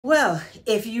Well,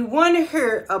 if you want to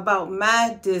hear about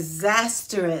my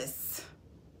disastrous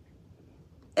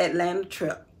Atlanta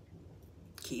trip,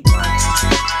 keep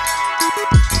watching.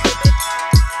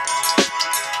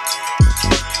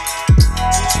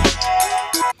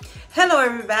 Hello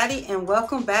everybody and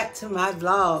welcome back to my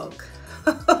vlog.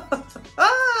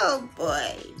 Oh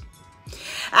boy.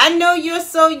 I know you're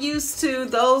so used to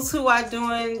those who are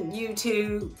doing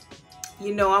YouTube.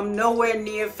 You know, I'm nowhere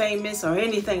near famous or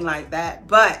anything like that,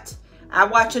 but I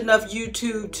watch enough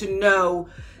YouTube to know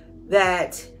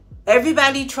that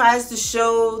everybody tries to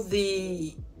show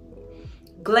the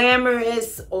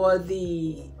glamorous or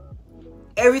the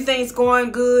everything's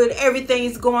going good,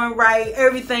 everything's going right,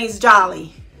 everything's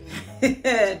jolly.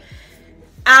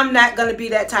 I'm not going to be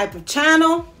that type of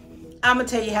channel. I'm going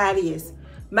to tell you how it is.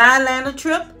 My Atlanta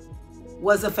trip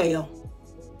was a fail.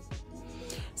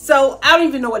 So I don't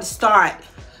even know where to start.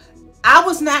 I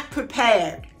was not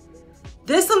prepared.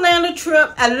 This Atlanta trip,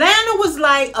 Atlanta was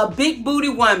like a big booty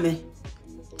woman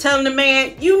telling the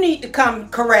man, you need to come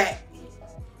correct.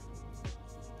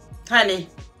 Honey,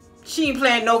 she ain't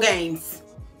playing no games.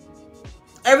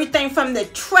 Everything from the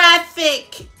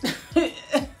traffic.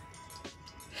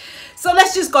 So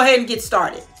let's just go ahead and get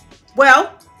started.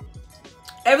 Well,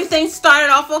 everything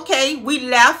started off okay. We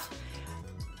left.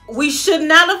 We should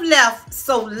not have left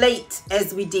so late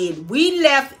as we did. We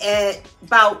left at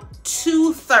about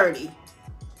 2:30.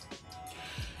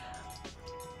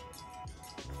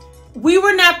 We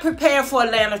were not prepared for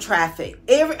Atlanta traffic.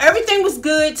 Everything was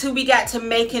good till we got to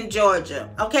Macon, Georgia.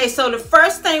 Okay, so the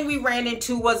first thing we ran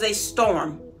into was a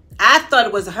storm. I thought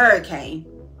it was a hurricane.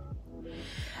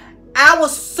 I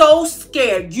was so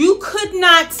scared. You could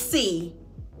not see.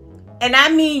 And I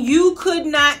mean, you could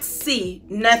not see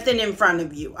nothing in front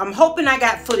of you. I'm hoping I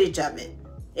got footage of it.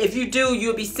 If you do,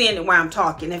 you'll be seeing it while I'm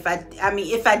talking. If I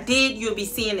did, you'll be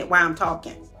seeing it while I'm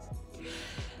talking.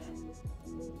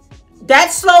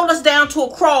 That slowed us down to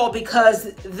a crawl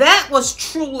because that was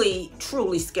truly,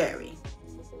 truly scary.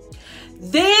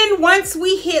 Then once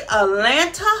we hit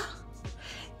Atlanta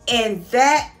and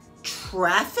that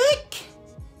traffic,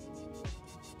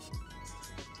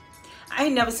 I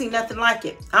ain't never seen nothing like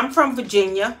it. I'm from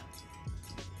Virginia.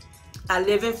 I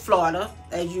live in Florida,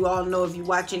 as you all know if you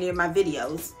watch any of my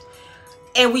videos.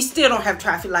 And we still don't have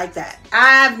traffic like that.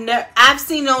 I've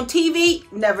seen it on TV,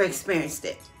 never experienced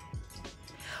it.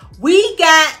 We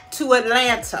got to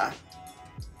Atlanta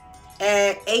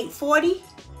at 8:40.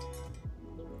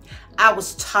 I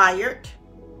was tired.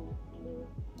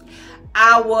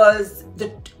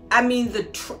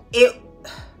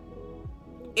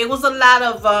 It was a lot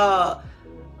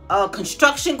of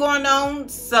construction going on,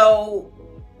 so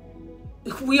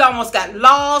we almost got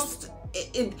lost.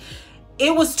 It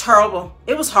was terrible.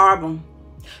 It was horrible.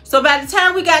 So by the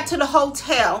time we got to the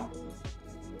hotel,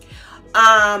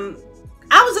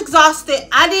 I was exhausted.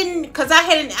 Because I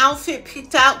had an outfit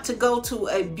picked out to go to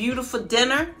a beautiful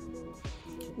dinner.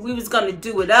 We was going to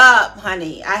do it up,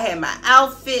 honey. I had my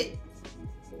outfit.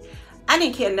 I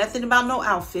didn't care nothing about no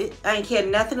outfit. I didn't care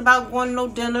nothing about going to no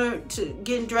dinner, to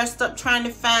getting dressed up, trying to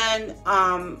find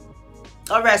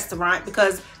a restaurant,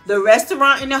 because the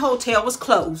restaurant in the hotel was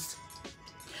closed.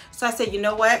 So I said, you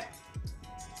know what?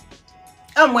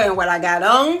 I'm wearing what I got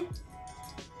on.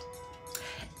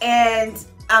 And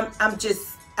I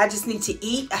just need to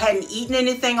eat. I hadn't eaten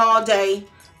anything all day.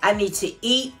 I need to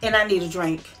eat and I need a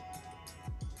drink.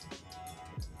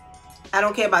 I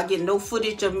don't care about getting no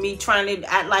footage of me trying to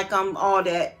act like I'm all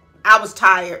that. I was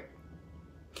tired.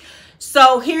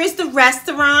 So here's the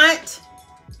restaurant.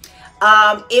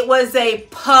 It was a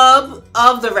pub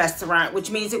of the restaurant, which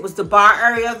means it was the bar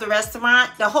area of the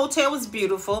restaurant. The hotel was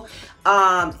beautiful.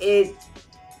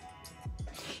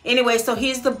 Anyway, so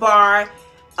here's the bar.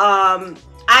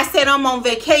 I said I'm on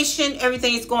vacation.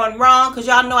 Everything's going wrong because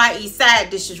y'all know I eat side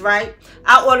dishes, right?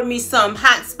 I ordered me some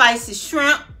hot spicy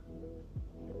shrimp.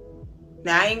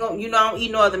 Now, I ain't gonna, I don't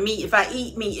eat no other meat. If I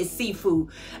eat meat, it's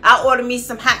seafood. I ordered me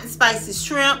some hot and spicy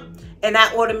shrimp, and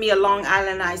I ordered me a Long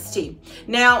Island iced tea.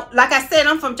 Now, like I said,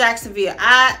 I'm from Jacksonville.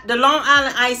 The Long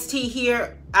Island iced tea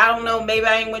here, I don't know, maybe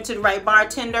I ain't went to the right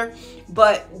bartender,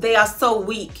 but they are so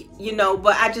weak,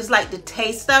 but I just like the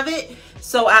taste of it.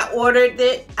 So I ordered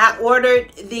it. I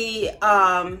ordered the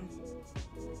Long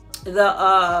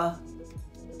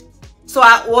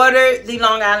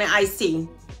Island iced tea.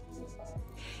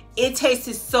 It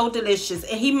tasted so delicious,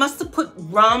 and he must have put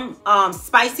rum,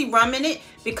 spicy rum in it,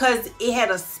 because it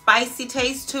had a spicy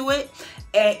taste to it,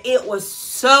 and it was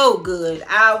so good.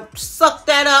 I sucked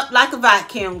that up like a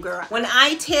vacuum, girl. When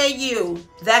I tell you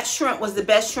that shrimp was the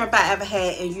best shrimp I ever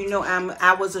had, and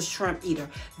I was a shrimp eater.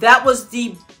 That was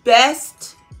the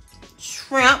best shrimp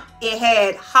shrimp. It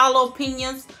had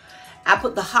jalapenos. I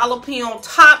put the jalapeno on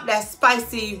top. That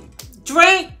spicy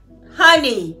drink.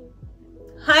 Honey.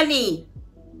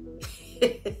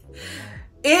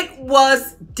 It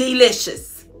was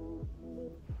delicious.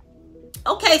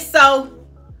 Okay, so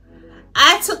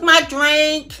I took my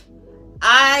drink.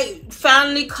 I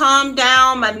finally calmed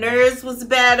down. My nerves was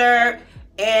better.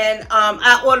 And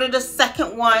I ordered a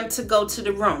second one to go to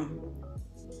the room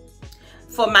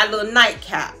for my little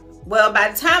nightcap. Well, by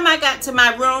the time I got to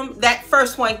my room, that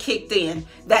first one kicked in.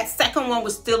 That second one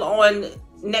was still on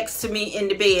next to me in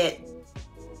the bed.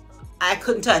 I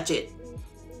couldn't touch it.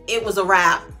 It was a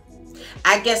wrap.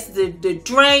 I guess the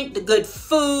drink, the good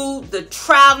food, the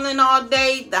traveling all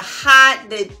day, the hot,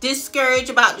 the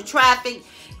discouraged about the traffic,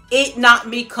 it knocked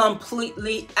me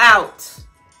completely out.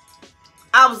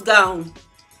 I was gone.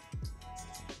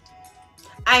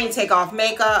 I didn't take off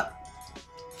makeup.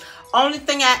 Only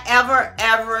thing I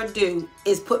ever do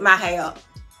is put my hair up.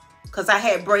 Because I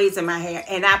had braids in my hair.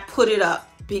 And I put it up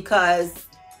because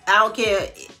I don't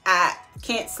care. I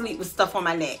can't sleep with stuff on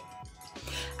my neck.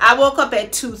 I woke up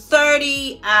at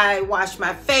 2:30. I washed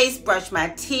my face, brushed my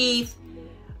teeth.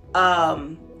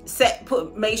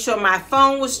 Made sure my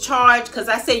phone was charged. Because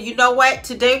I said, you know what?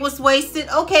 Today was wasted.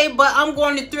 Okay, but I'm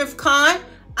going to ThriftCon.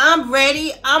 I'm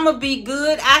ready. I'm going to be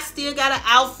good. I still got an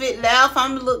outfit left.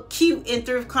 I'm going to look cute in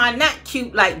ThriftCon. Not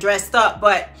cute like dressed up,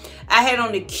 but I had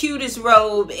on the cutest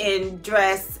robe and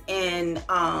dress and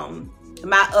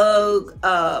my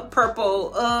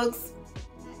purple Uggs.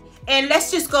 And let's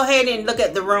just go ahead and look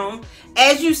at the room.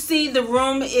 As you see, the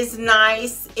room is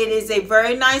nice. It is a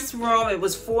very nice room. It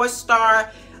was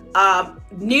 4-star.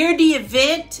 Near the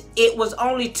event, it was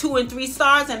only 2 and 3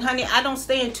 stars. And honey, I don't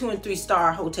stay in 2 and 3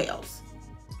 star hotels.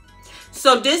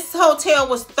 So this hotel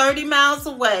was 30 miles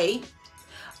away.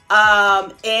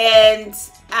 And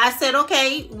I said,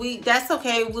 okay, that's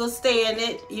okay. We'll stay in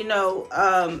it. You know,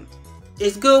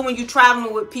 it's good when you're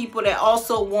traveling with people that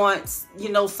also wants, you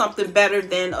know, something better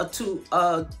than a 2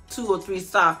 or 3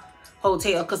 star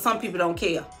hotel. Because some people don't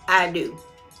care. I do.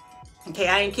 Okay,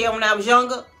 I didn't care when I was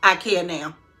younger. I care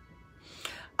now.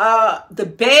 The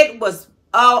bed was,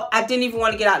 oh, I didn't even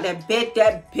want to get out of that bed.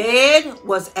 That bed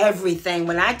was everything.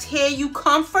 When I tell you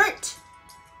comfort,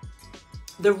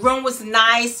 the room was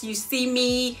nice. You see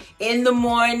me in the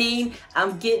morning.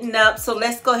 I'm getting up. So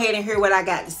let's go ahead and hear what I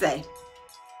got to say.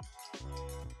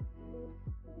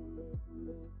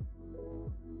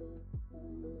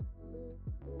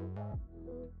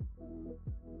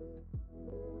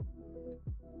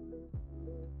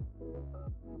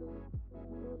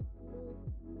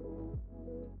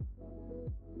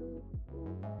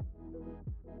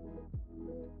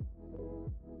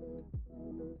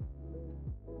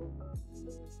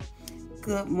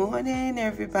 Good morning,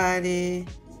 everybody.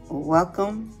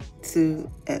 Welcome to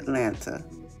Atlanta.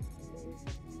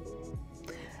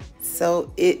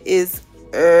 So it is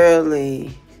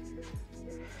early.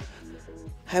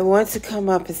 I want to come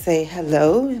up and say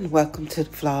hello and welcome to the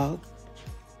vlog.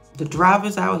 The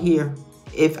drivers out here,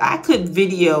 if I could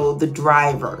video the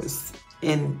drivers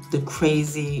and the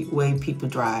crazy way people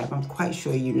drive, I'm quite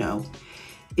sure you know,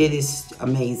 it is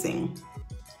amazing.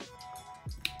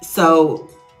 So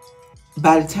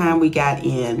by the time we got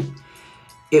in,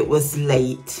 it was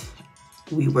late.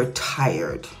 We were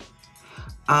tired.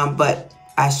 But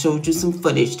I showed you some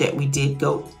footage that we did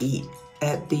go eat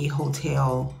at the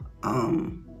hotel.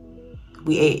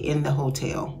 We ate in the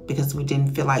hotel because we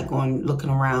didn't feel like going looking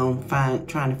around,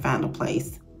 trying to find a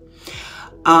place.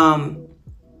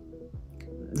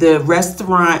 The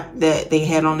restaurant that they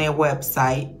had on their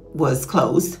website was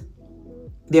closed.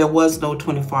 There was no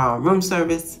 24-hour room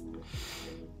service.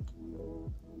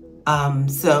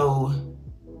 So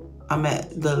I'm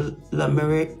at the La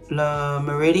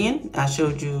Meridian. I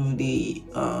showed you the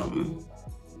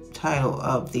title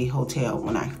of the hotel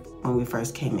when we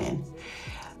first came in.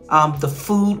 The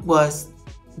food was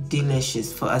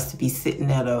delicious for us to be sitting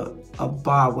at a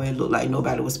bar where it looked like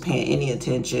nobody was paying any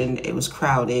attention. It was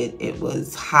crowded. It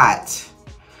was hot.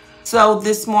 So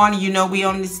this morning, you know, we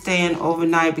only staying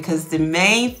overnight because the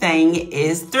main thing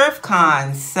is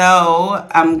ThriftCon. So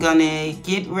I'm gonna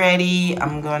get ready.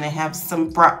 I'm gonna have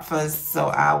some breakfast. So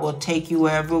I will take you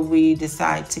wherever we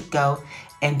decide to go.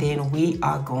 And then we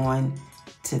are going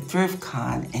to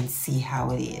ThriftCon and see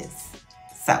how it is.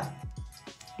 So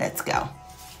let's go.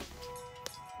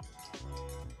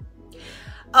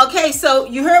 Okay, so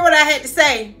you heard what I had to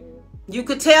say. You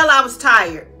could tell I was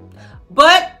tired.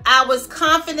 But I was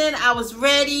confident, I was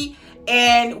ready,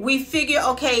 and we figured,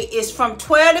 okay, it's from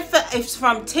 10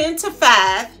 to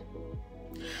 5.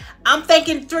 I'm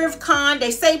thinking ThriftCon,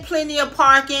 they say plenty of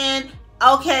parking.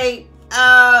 Okay,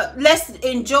 let's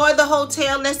enjoy the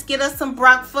hotel. Let's get us some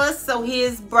breakfast. So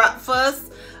here's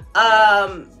breakfast.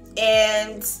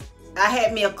 And I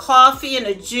had me a coffee and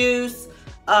a juice.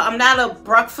 I'm not a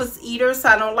breakfast eater, so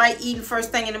I don't like eating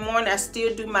first thing in the morning. I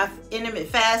still do my intermittent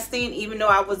fasting, even though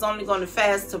I was only going to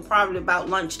fast till probably about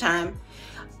lunchtime.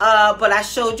 But I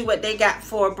showed you what they got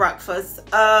for breakfast.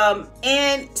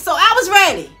 And so I was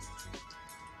ready.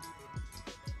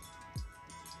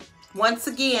 Once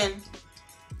again,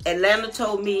 Atlanta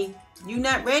told me, "You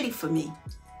not ready for me.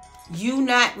 You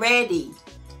not ready."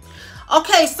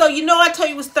 Okay, so you know I told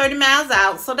you it was 30 miles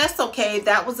out, so that's okay.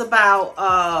 That was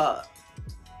about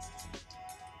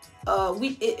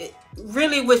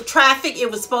really with traffic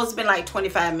it was supposed to be like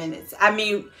 25 minutes. I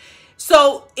mean,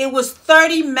 so it was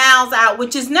 30 miles out,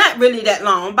 which is not really that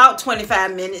long, about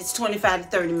 25 minutes, 25 to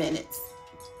 30 minutes.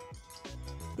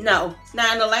 No,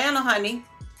 not in Atlanta, honey.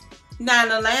 Not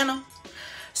in Atlanta.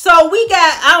 So we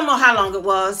got, I don't know how long it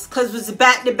was, because it was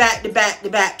back to back to back to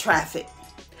back traffic.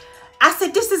 I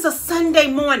said, this is a Sunday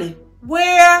morning.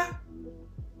 Where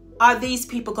are these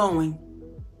people going?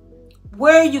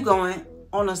 Where are you going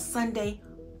on a Sunday?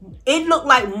 It looked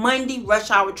like Monday rush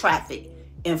hour traffic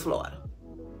in Florida.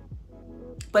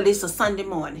 But it's a Sunday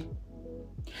morning.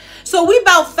 So we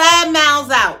about 5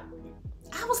 miles out.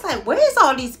 I was like, where's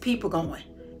all these people going?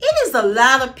 It is a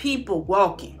lot of people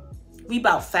walking. We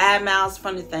about 5 miles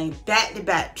from the thing. Back to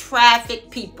back traffic.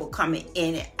 People coming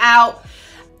in and out.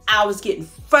 I was getting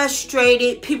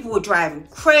frustrated. People were driving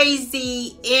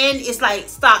crazy. And it's like,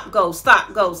 stop, go,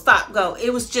 stop, go, stop, go.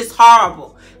 It was just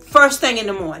horrible. First thing in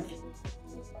the morning.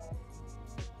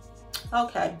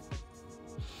 Okay.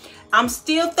 I'm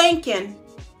still thinking,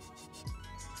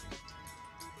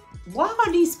 why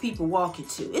are these people walking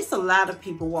to? It's a lot of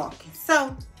people walking.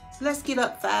 So let's get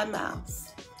up 5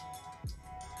 miles.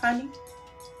 Honey.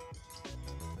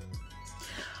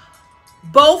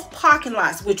 Both parking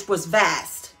lots, which was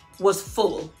vast, was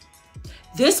full.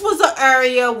 This was an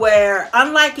area where,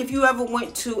 unlike if you ever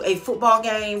went to a football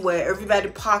game where everybody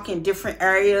park in different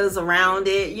areas around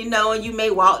it, you know, and you may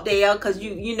walk there because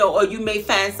you know, or you may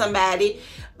find somebody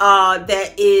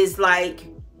that is like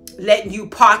letting you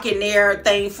park in their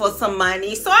thing for some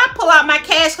money. So I pull out my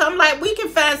cash. I'm like, we can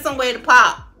find somewhere to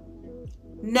park.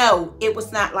 No, it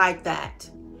was not like that.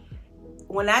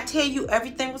 When I tell you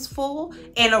everything was full,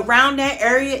 and around that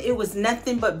area, it was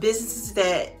nothing but businesses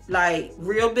that, like,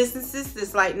 real businesses.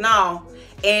 It's like, no.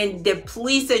 And the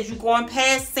police, as you going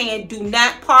past, saying, do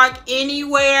not park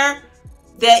anywhere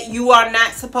that you are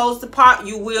not supposed to park.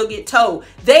 You will get towed.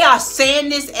 They are saying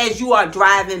this as you are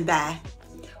driving by.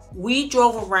 We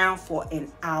drove around for an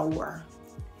hour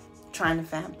trying to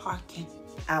find parking.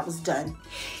 I was done.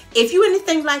 If you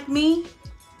anything like me,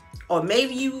 or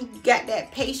maybe you got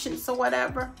that patience or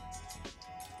whatever,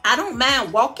 I don't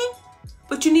mind walking,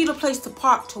 but you need a place to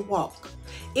park to walk.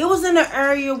 It was in an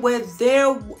area where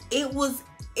it was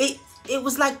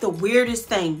like the weirdest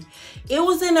thing. It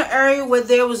was in an area where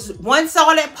there was, once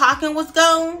all that parking was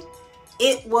gone,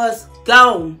 it was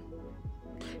gone.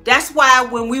 That's why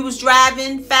when we was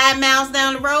driving 5 miles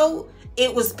down the road,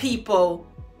 it was people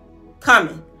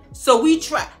coming. So we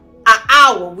tried. An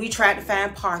hour we tried to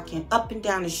find parking up and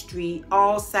down the street,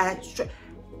 all sides street.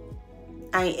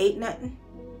 I ain't ate nothing.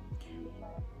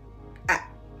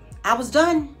 I was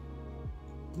done.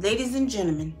 Ladies and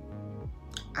gentlemen,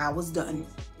 I was done.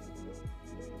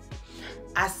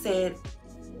 I said,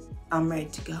 I'm ready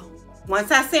to go. Once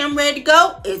I say I'm ready to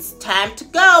go, it's time to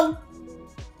go.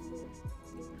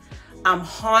 I'm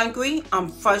hungry. I'm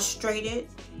frustrated.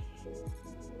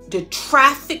 The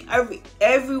traffic,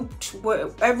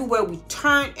 everywhere we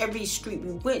turned, every street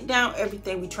we went down,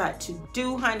 everything we tried to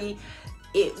do, honey,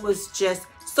 it was just,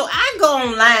 so I go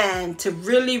online to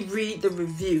really read the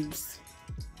reviews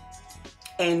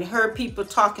and heard people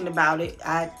talking about it.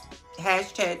 I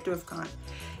hashtag ThriftCon.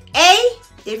 A,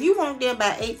 if you weren't there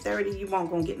by 8:30, you weren't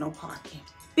gonna get no parking.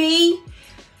 B,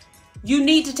 you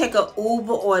need to take an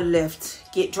Uber or a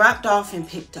Lyft, get dropped off and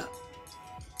picked up,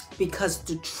 because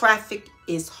the traffic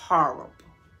is horrible.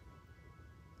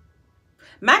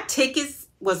 My tickets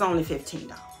was only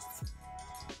 $15.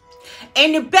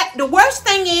 And the worst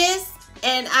thing is,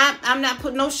 and I'm not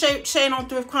putting no shade on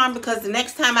ThriftCon, because the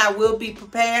next time I will be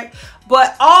prepared,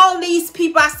 but all these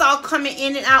people I saw coming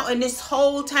in and out, and this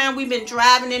whole time we've been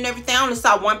driving and everything, I only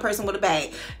saw one person with a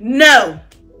bag. No.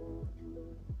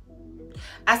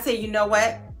 I said, you know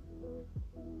what?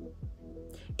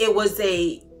 It was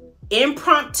a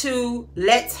impromptu,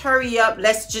 let's hurry up,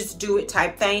 let's just do it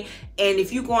type thing. And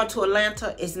if you're going to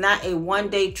Atlanta, it's not a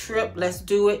one-day trip. Let's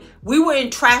do it. We were in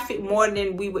traffic more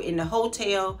than we were in the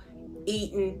hotel,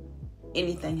 eating,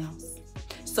 anything else.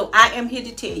 So I am here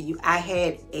to tell you, I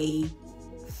had a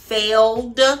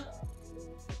failed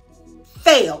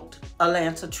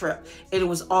Atlanta trip. And it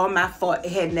was all my fault.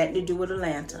 It had nothing to do with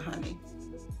Atlanta, honey.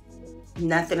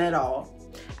 Nothing at all.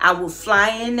 I will fly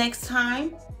in next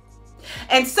time.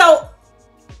 And so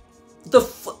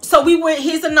we went,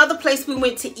 here's another place we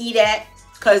went to eat at,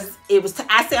 because it was,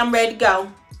 I said I'm ready to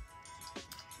go.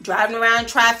 Driving around in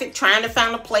traffic, trying to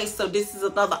find a place. So this is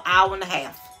another hour and a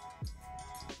half.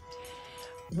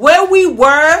 Where we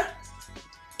were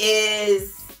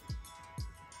is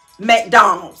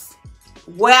McDonald's.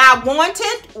 Where I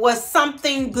wanted was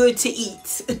something good to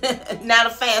eat, not a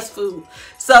fast food.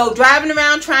 So driving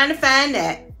around trying to find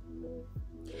that.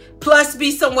 Plus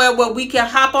be somewhere where we can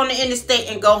hop on the interstate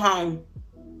and go home.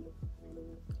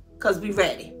 Because we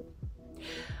ready.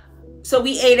 So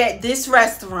we ate at this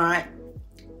restaurant.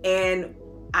 And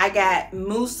I got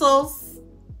mussels.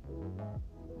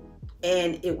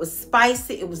 And it was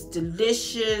spicy. It was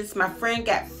delicious. My friend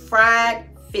got fried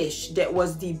fish. That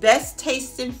was the best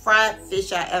tasting fried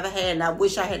fish I ever had. And I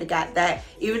wish I had got that.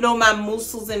 Even though my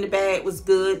mussels in the bag was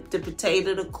good. The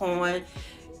potato, the corn.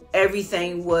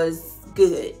 Everything was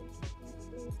good.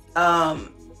 But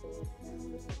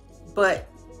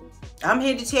I'm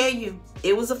here to tell you,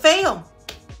 it was a fail.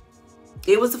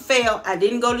 It was a fail. I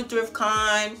didn't go to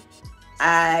ThriftCon.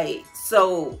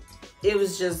 So it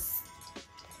was just,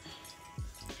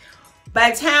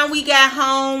 by the time we got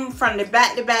home from the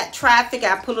back-to-back traffic,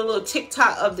 I put a little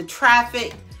TikTok of the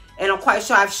traffic, and I'm quite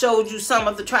sure I've showed you some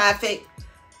of the traffic.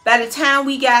 By the time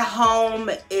we got home,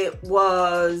 it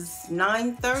was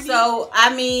 9:30. So,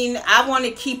 I mean, I want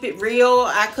to keep it real.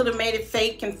 I could have made it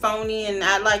fake and phony and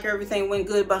act like everything went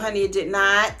good, but honey, it did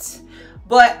not.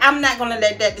 But I'm not going to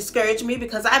let that discourage me,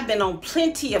 because I've been on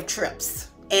plenty of trips.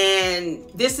 And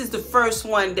this is the first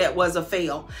one that was a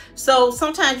fail. So,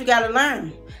 sometimes you got to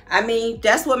learn. I mean,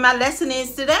 that's what my lesson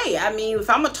is today. I mean, if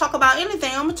I'm going to talk about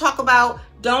anything, I'm going to talk about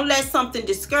don't let something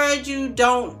discourage you.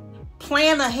 Don't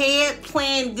plan ahead,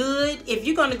 plan good. If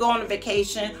you're going to go on a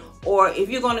vacation, or if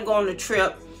you're going to go on a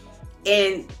trip,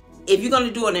 and if you're going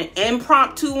to do an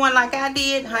impromptu one like I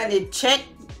did, honey, check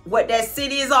what that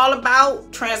city is all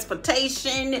about.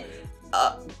 Transportation,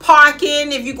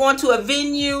 parking, if you're going to a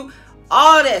venue,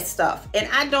 all that stuff. And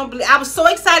I was so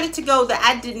excited to go that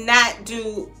I did not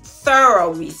do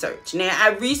thorough research. Now,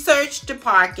 I researched the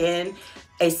parking.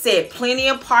 It said plenty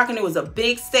of parking. It was a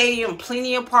big stadium,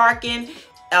 plenty of parking.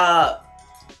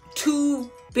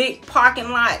 2 big parking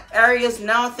lot areas,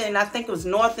 north and I think it was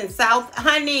north and south,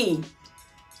 honey.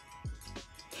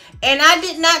 And I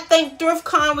did not think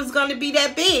ThriftCon was going to be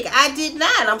that big. I did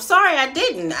not. I'm sorry, I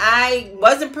didn't. I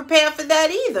wasn't prepared for that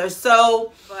either.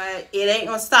 So, but it ain't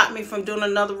going to stop me from doing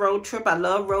another road trip. I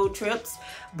love road trips.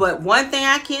 But one thing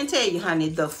I can tell you, honey,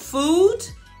 the food,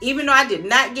 even though I did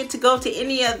not get to go to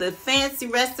any of the fancy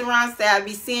restaurants that I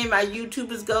be seeing my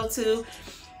YouTubers go to,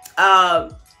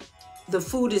 the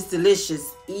food is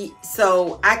delicious.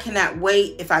 So I cannot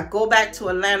wait. If I go back to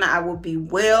Atlanta, I will be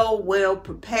well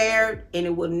prepared, and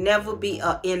it will never be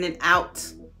a in and out.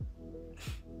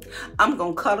 I'm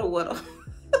gonna cuddle with her.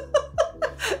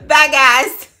 Bye,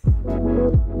 guys.